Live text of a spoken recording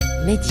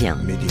ميديان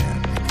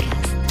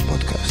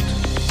بودكاست.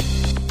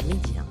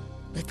 ميديان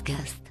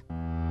بودكاست.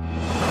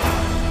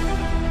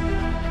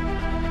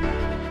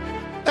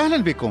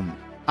 أهلا بكم.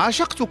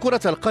 عشقت كرة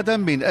القدم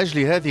من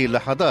أجل هذه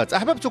اللحظات،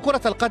 أحببت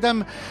كرة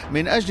القدم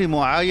من أجل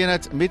معاينة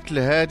مثل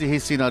هذه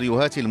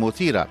السيناريوهات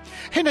المثيرة،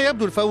 حين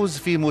يبدو الفوز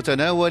في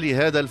متناول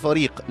هذا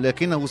الفريق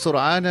لكنه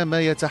سرعان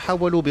ما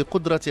يتحول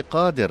بقدرة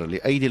قادر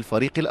لأيدي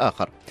الفريق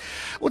الآخر.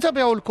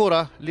 أتابع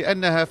الكرة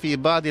لأنها في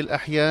بعض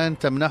الأحيان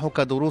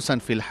تمنحك دروسا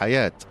في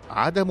الحياة: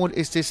 عدم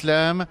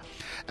الاستسلام،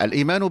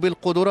 الإيمان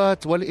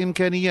بالقدرات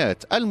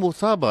والإمكانيات،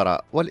 المثابرة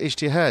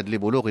والاجتهاد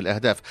لبلوغ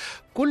الأهداف.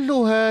 كل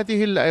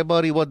هذه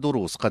العبار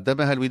والدروس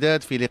قدمها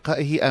الوداد في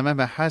لقائه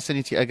أمام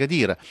حسنة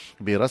أكادير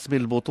برسم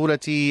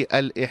البطولة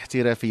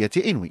الاحترافية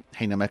إنوي،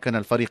 حينما كان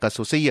الفريق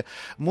السوسي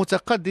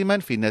متقدما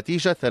في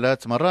النتيجة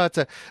 3 مرات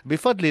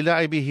بفضل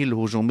لعبه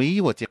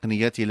الهجومي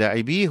وتقنيات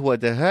لاعبيه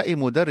ودهاء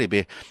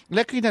مدربه.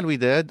 لكن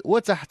الوداد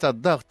وتحت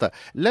الضغط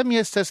لم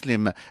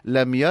يستسلم،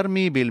 لم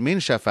يرمي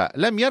بالمنشفة،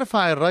 لم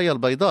يرفع الراية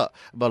البيضاء،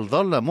 بل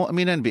ظل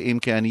مؤمنا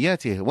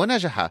بإمكانياته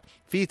ونجح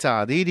في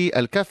تعديل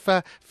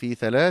الكفة في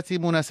 3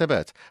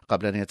 مناسبات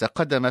قبل أن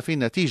يتقدم في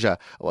النتيجة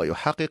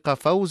ويحقق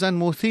فوزا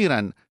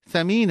مثيرا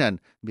ثمينا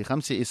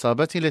ب5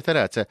 إصابات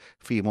ل3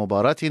 في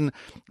مباراة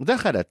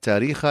دخلت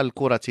تاريخ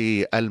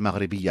الكرة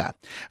المغربية.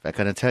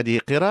 فكانت هذه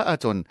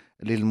قراءة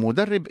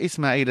للمدرب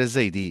إسماعيل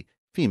الزيدي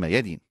فيما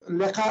يدين.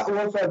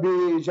 اللقاء وفى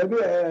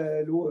بجميع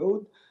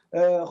الوعود،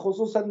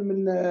 خصوصا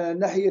من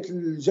ناحية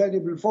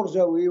الجانب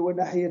الفرجوي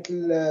وناحية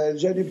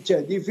الجانب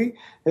التهديفي.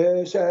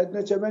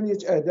 شاهدنا 8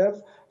 أهداف،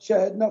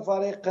 شاهدنا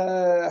فريق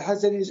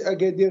حسنة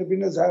أكادير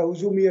بنزعة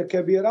هجومية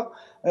كبيرة،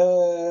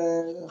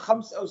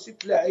 5 أو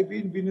 6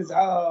 لاعبين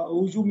بنزعة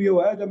هجومية،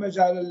 وهذا ما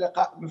جعل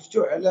اللقاء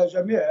مفتوح على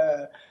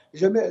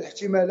جميع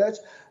الاحتمالات.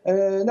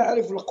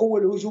 نعرف القوة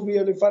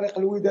الهجومية لفريق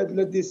الوداد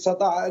الذي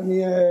استطاع أن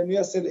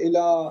يصل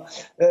إلى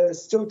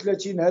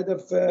 36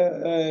 هدف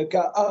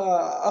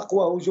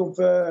كأقوى هجوم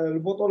في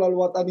البطولة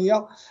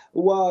الوطنية،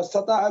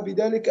 واستطاع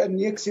بذلك أن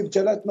يكسب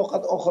 3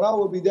 نقاط أخرى،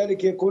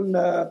 وبذلك يكون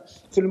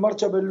في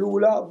المرتبة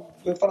الأولى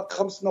بفرق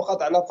 5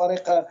 نقاط على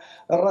فريق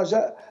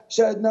الرجاء.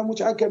 شاهدنا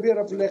متعة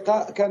كبيرة في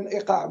اللقاء، كان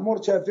إيقاع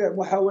مرتفع،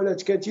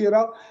 محاولات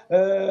كثيرة،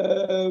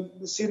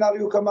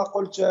 سيناريو كما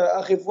قلت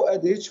أخي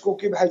فؤاد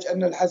هيتشكوكي، بحيث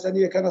أن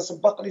الحسنية كان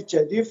سباق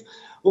للتهديف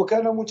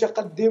وكان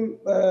متقدم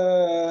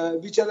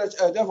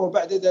ب3 أهداف،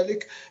 وبعد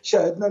ذلك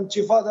شاهدنا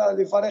انتفاضة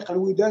لفريق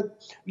الوداد،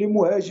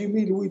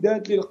 لمهاجمي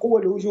الوداد،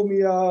 للقوة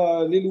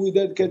الهجومية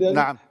للوداد كذلك.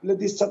 نعم.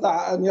 الذي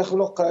استطاع أن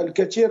يخلق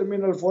الكثير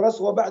من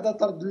الفرص، وبعد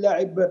طرد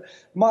اللاعب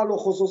مالو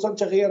خصوصا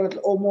تغيرت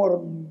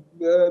الأمور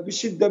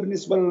بشدة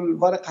بالنسبة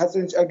للفريق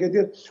حسنة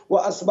أكادير،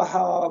 وأصبح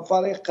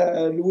فريق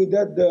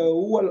الوداد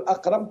هو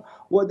الأقرب،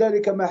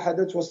 وذلك ما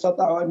حدث،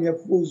 واستطاعوا أن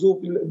يفوزوا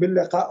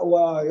باللقاء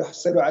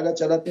ويحصلوا على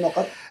 3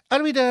 نقاط.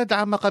 الوداد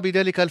عمق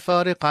بذلك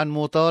الفارق عن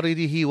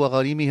مطارده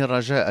وغريمه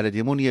الرجاء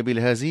الذي مني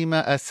بالهزيمة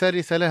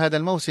الثالثة لهذا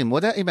الموسم،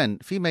 ودائما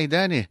في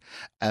ميدانه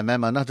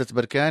أمام نهضة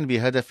بركان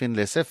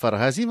ب1-0.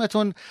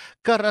 هزيمة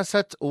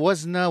كرست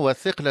وزن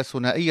وثقل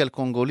الثنائي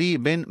الكونغولي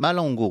بين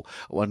مالونغو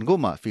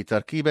ونجوما في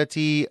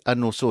تركيبة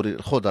النسور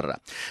الخضر.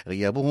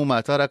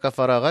 غيابهما ترك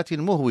فراغات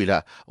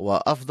مهولة،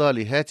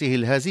 وأفضى لهذه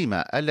الهزيمة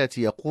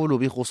التي يقول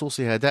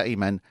بخصوصها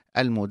دائما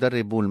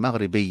المدرب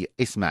المغربي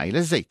إسماعيل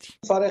الزيدي.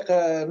 فريق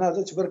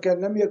نهضة بركان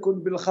لم يكن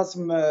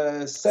بالخصم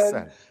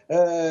السهل،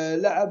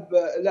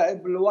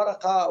 لعب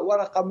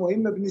ورقة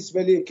مهمة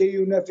بالنسبة له كي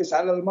ينافس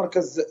على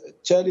المركز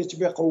الثالث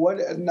بقوة،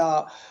 لأن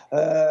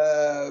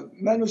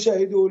ما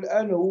نشاهده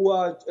الآن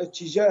هو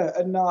اتجاه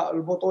أن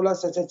البطولة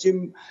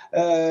ستتم،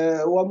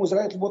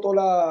 ومجريات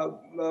البطولة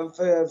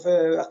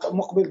في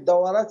مقبل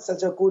الدورات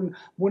ستكون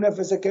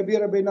منافسة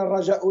كبيرة بين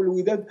الرجاء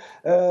والوداد.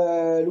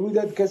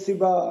 الوداد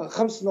كسب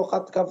 5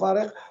 نقاط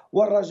كفريق،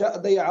 والرجاء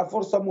ضيع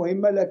فرصة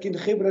مهمة، لكن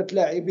خبرة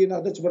لاعبي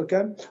نهضة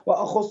بركان،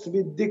 وأخص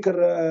بالذكر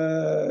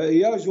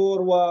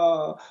ياجور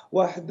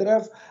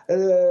وحدراف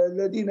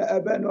الذين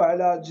أبانوا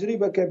على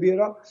تجربة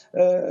كبيرة،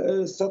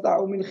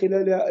 استطاعوا من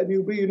خلالها أن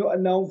يبينوا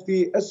أنهم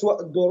في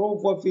أسوأ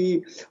الظروف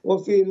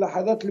وفي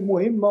اللحظات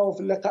المهمة وفي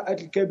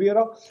اللقاءات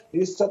الكبيرة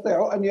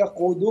يستطيعوا أن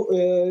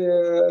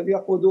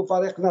يقودوا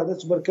فريق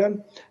نهضة بركان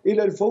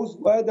إلى الفوز،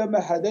 وهذا ما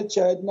حدث.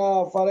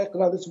 شاهدنا فريق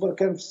نهضة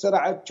بركان في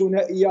الصراعات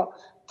الثنائية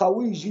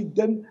قوي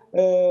جدا،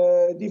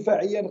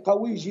 دفاعيا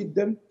قوي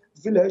جدا،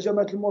 في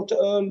الهجمات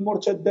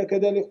المرتدة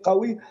كذلك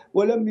قوي،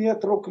 ولم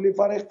يترك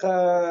لفريق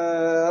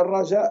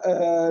الرجاء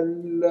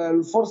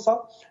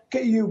الفرصة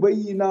كي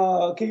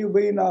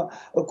يبين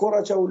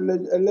كرته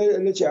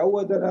التي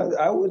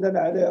عودنا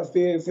عليها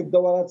في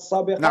الدورات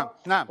السابقة.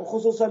 نعم.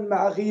 وخصوصا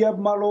مع غياب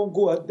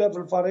مالونغو هداف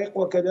الفريق،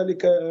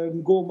 وكذلك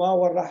نجوما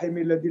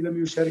والرحيمي الذي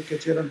لم يشارك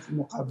كثيرا في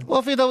المقابل.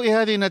 وفي ضوء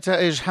هذه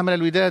النتائج حمل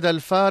الوداد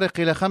الفارق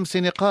إلى 5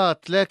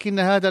 نقاط، لكن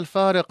هذا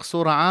الفارق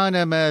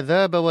سرعان ما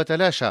ذاب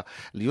وتلاشى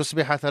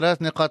ليصبح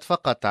 3 نقاط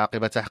فقط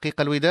عقب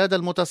تحقيق الوداد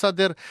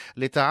المتصدر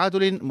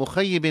لتعادل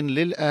مخيب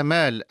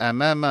للآمال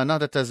أمام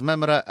نهضة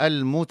زمامرة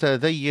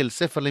المتذيل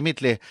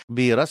تعادل 0-0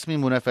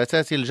 برسم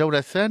منافسات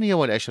الجولة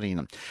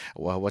 22،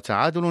 وهو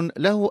تعادل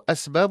له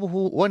أسبابه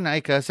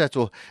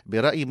وانعكاساته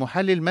برأي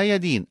محلل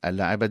الميادين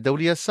اللاعب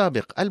الدولي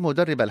السابق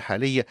المدرب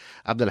الحالي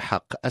عبد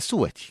الحق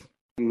السواتي.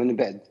 من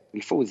بعد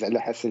الفوز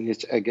على حسنية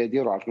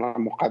أكادير وعرفنا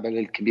المقابلة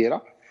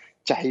الكبيرة،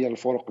 تحية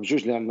للفرق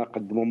بجوج لأن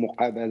قدموا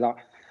مقابلة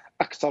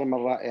أكثر من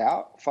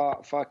رائعة،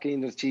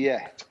 فكاين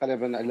ارتياح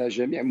تقريبا على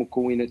جميع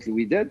مكونات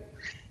الوداد.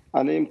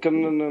 أنا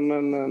يمكن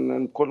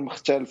نكون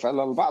مختلف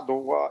على البعض،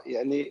 هو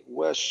يعني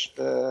واش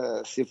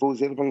سي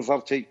فوزي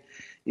البنزرتي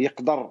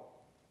يقدر،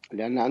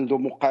 لأن عنده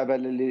مقابلة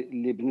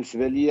اللي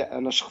بالنسبة لي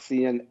أنا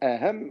شخصيا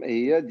أهم،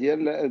 هي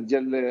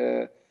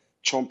ديال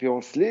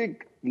تشامبيونز ليغ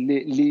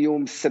اللي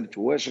يوم السبت.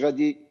 واش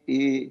غادي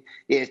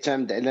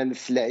يعتمد على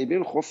نفس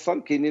اللاعبين، خصوصا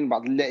كاينين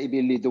بعض اللاعبين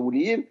اللي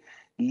دوليين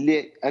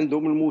اللي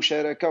عندهم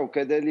المشاركه،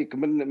 وكذلك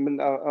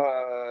من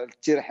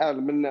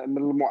الترحال من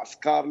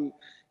المعسكر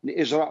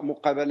لاجراء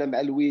مقابله مع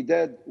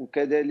الوداد،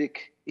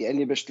 وكذلك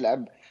يعني باش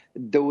تلعب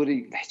الدوري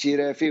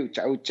الاحترافي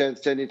وتعاود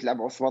ثاني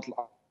تلعب عصبات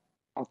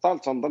الابطال.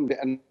 تنظن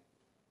بان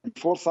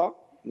الفرصه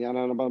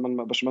يعني أنا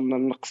باش ما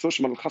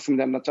نقصوش من الخصم،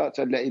 لان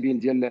حتى اللاعبين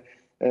ديال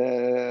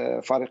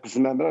فريق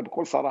الزمامره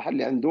بكل صراحه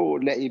اللي عنده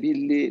لاعبين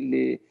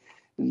اللي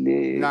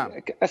نعم.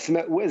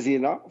 اسماء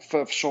وازنه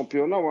في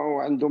الشامبيونه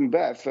وعندهم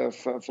باع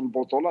في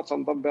البطوله.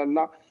 تنظن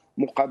بان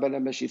مقابله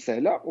ماشي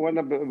سهله،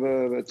 وانا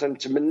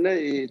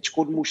تنتمنى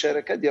تكون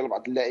المشاركه ديال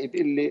بعض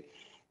اللاعبين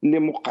اللي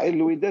موقعين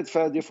الوداد،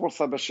 فهذه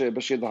فرصه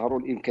باش يظهروا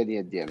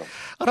الامكانيات ديالهم.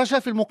 الرجاء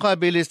في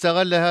المقابل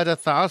استغل هذا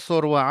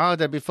التعثر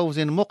وعاد بفوز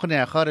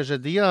مقنع خارج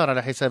الديار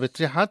على حساب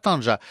اتحاد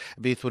طنجة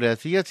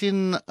بثلاثية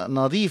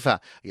نظيفة،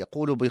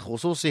 يقول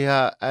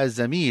بخصوصها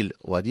الزميل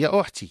وديع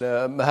أحتي.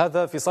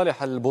 هذا في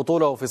صالح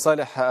البطولة وفي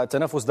صالح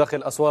التنافس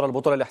داخل أسوار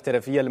البطولة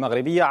الاحترافية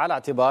المغربية، على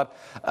اعتبار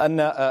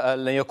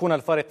أن يكون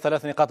الفارق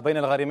 3 نقاط بين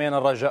الغارمين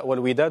الرجاء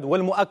والوداد،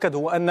 والمؤكد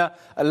هو أن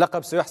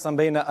اللقب سيحسم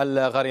بين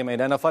الغارمين،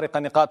 لأن فارق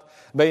النقاط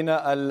بين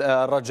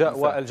الرجاء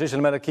والجيش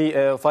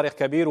الملكي فارق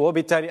كبير.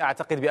 وبالتالي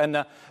أعتقد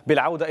بأن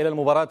بالعودة إلى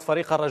المباراة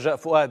فريق الرجاء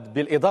فؤاد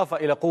بالإضافة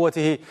إلى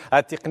قوته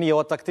التقنية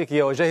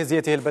والتكتيكية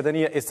وجاهزيته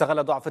البدنية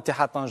استغل ضعف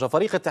اتحاد طنجة.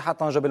 فريق اتحاد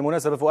طنجة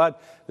بالمناسبة فؤاد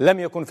لم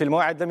يكن في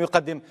الموعد، لم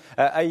يقدم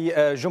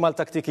أي جمل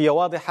تكتيكية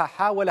واضحة،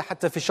 حاول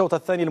حتى في الشوط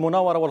الثاني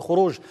المناورة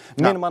والخروج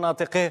من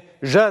مناطقه،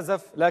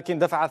 جازف لكن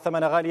دفع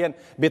الثمن غاليا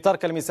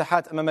بترك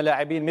المساحات أمام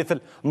لاعبين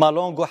مثل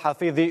مالونغو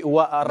حفيظي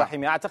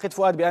والرحيمي. أعتقد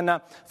فؤاد بأن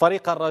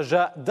فريق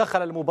الرجاء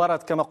دخل المباراة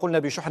كما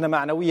قلنا بشحنة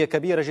معنوية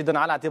كبيرة جدا،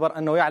 على اعتبار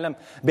أنه يعلم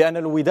بأن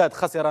الوداد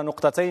خسر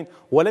نقطتين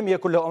ولم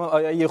يكن له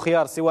أي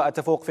خيار سوى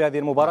التفوق في هذه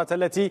المباراة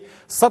التي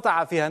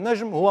سطع فيها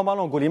النجم هو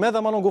مالونغو. لماذا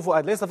مالونغو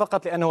فؤاد؟ ليس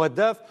فقط لأنه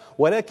هداف،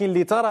 ولكن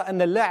لترى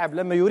أن اللاعب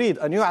لما يريد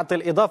أن يعطي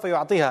الإضافة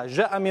يعطيها.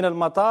 جاء من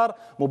المطار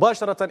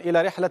مباشرة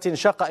إلى رحلة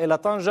شاقة إلى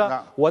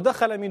طنجة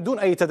ودخل من دون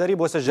أي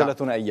تدريب وسجل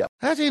ثنائية.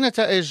 هذه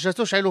النتائج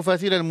تشعل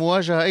فتيل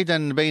المواجهة أيضا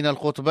بين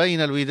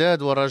القطبين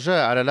الوداد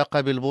والرجاء على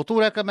لقب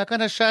البطولة، كما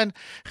كان الشأن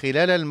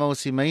خلال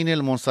الموسمين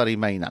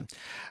المنصرمين.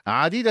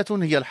 عديدة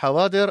هي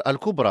الحواضر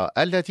الكبرى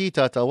التي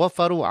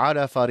تتوفر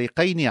على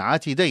فريقين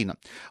عتيدين،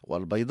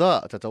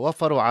 والبيضاء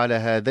تتوفر على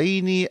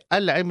هذين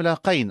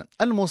العملاقين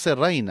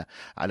المصرين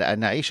على أن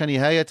نعيش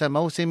نهاية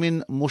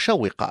موسم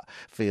مشوقة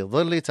في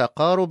ظل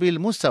تقارب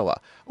المستوى،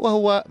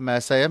 وهو ما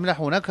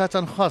سيمنح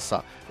نكهة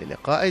خاصة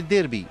للقاء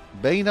الديربي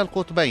بين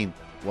القطبين،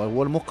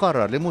 وهو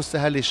المقرر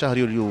لمستهل شهر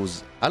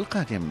يوليوز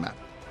القادم.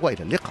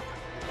 وإلى اللقاء.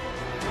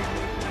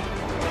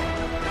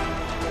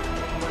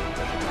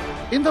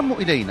 انضموا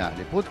إلينا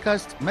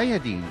لبودكاست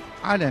ميادين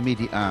على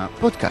ميديا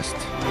بودكاست.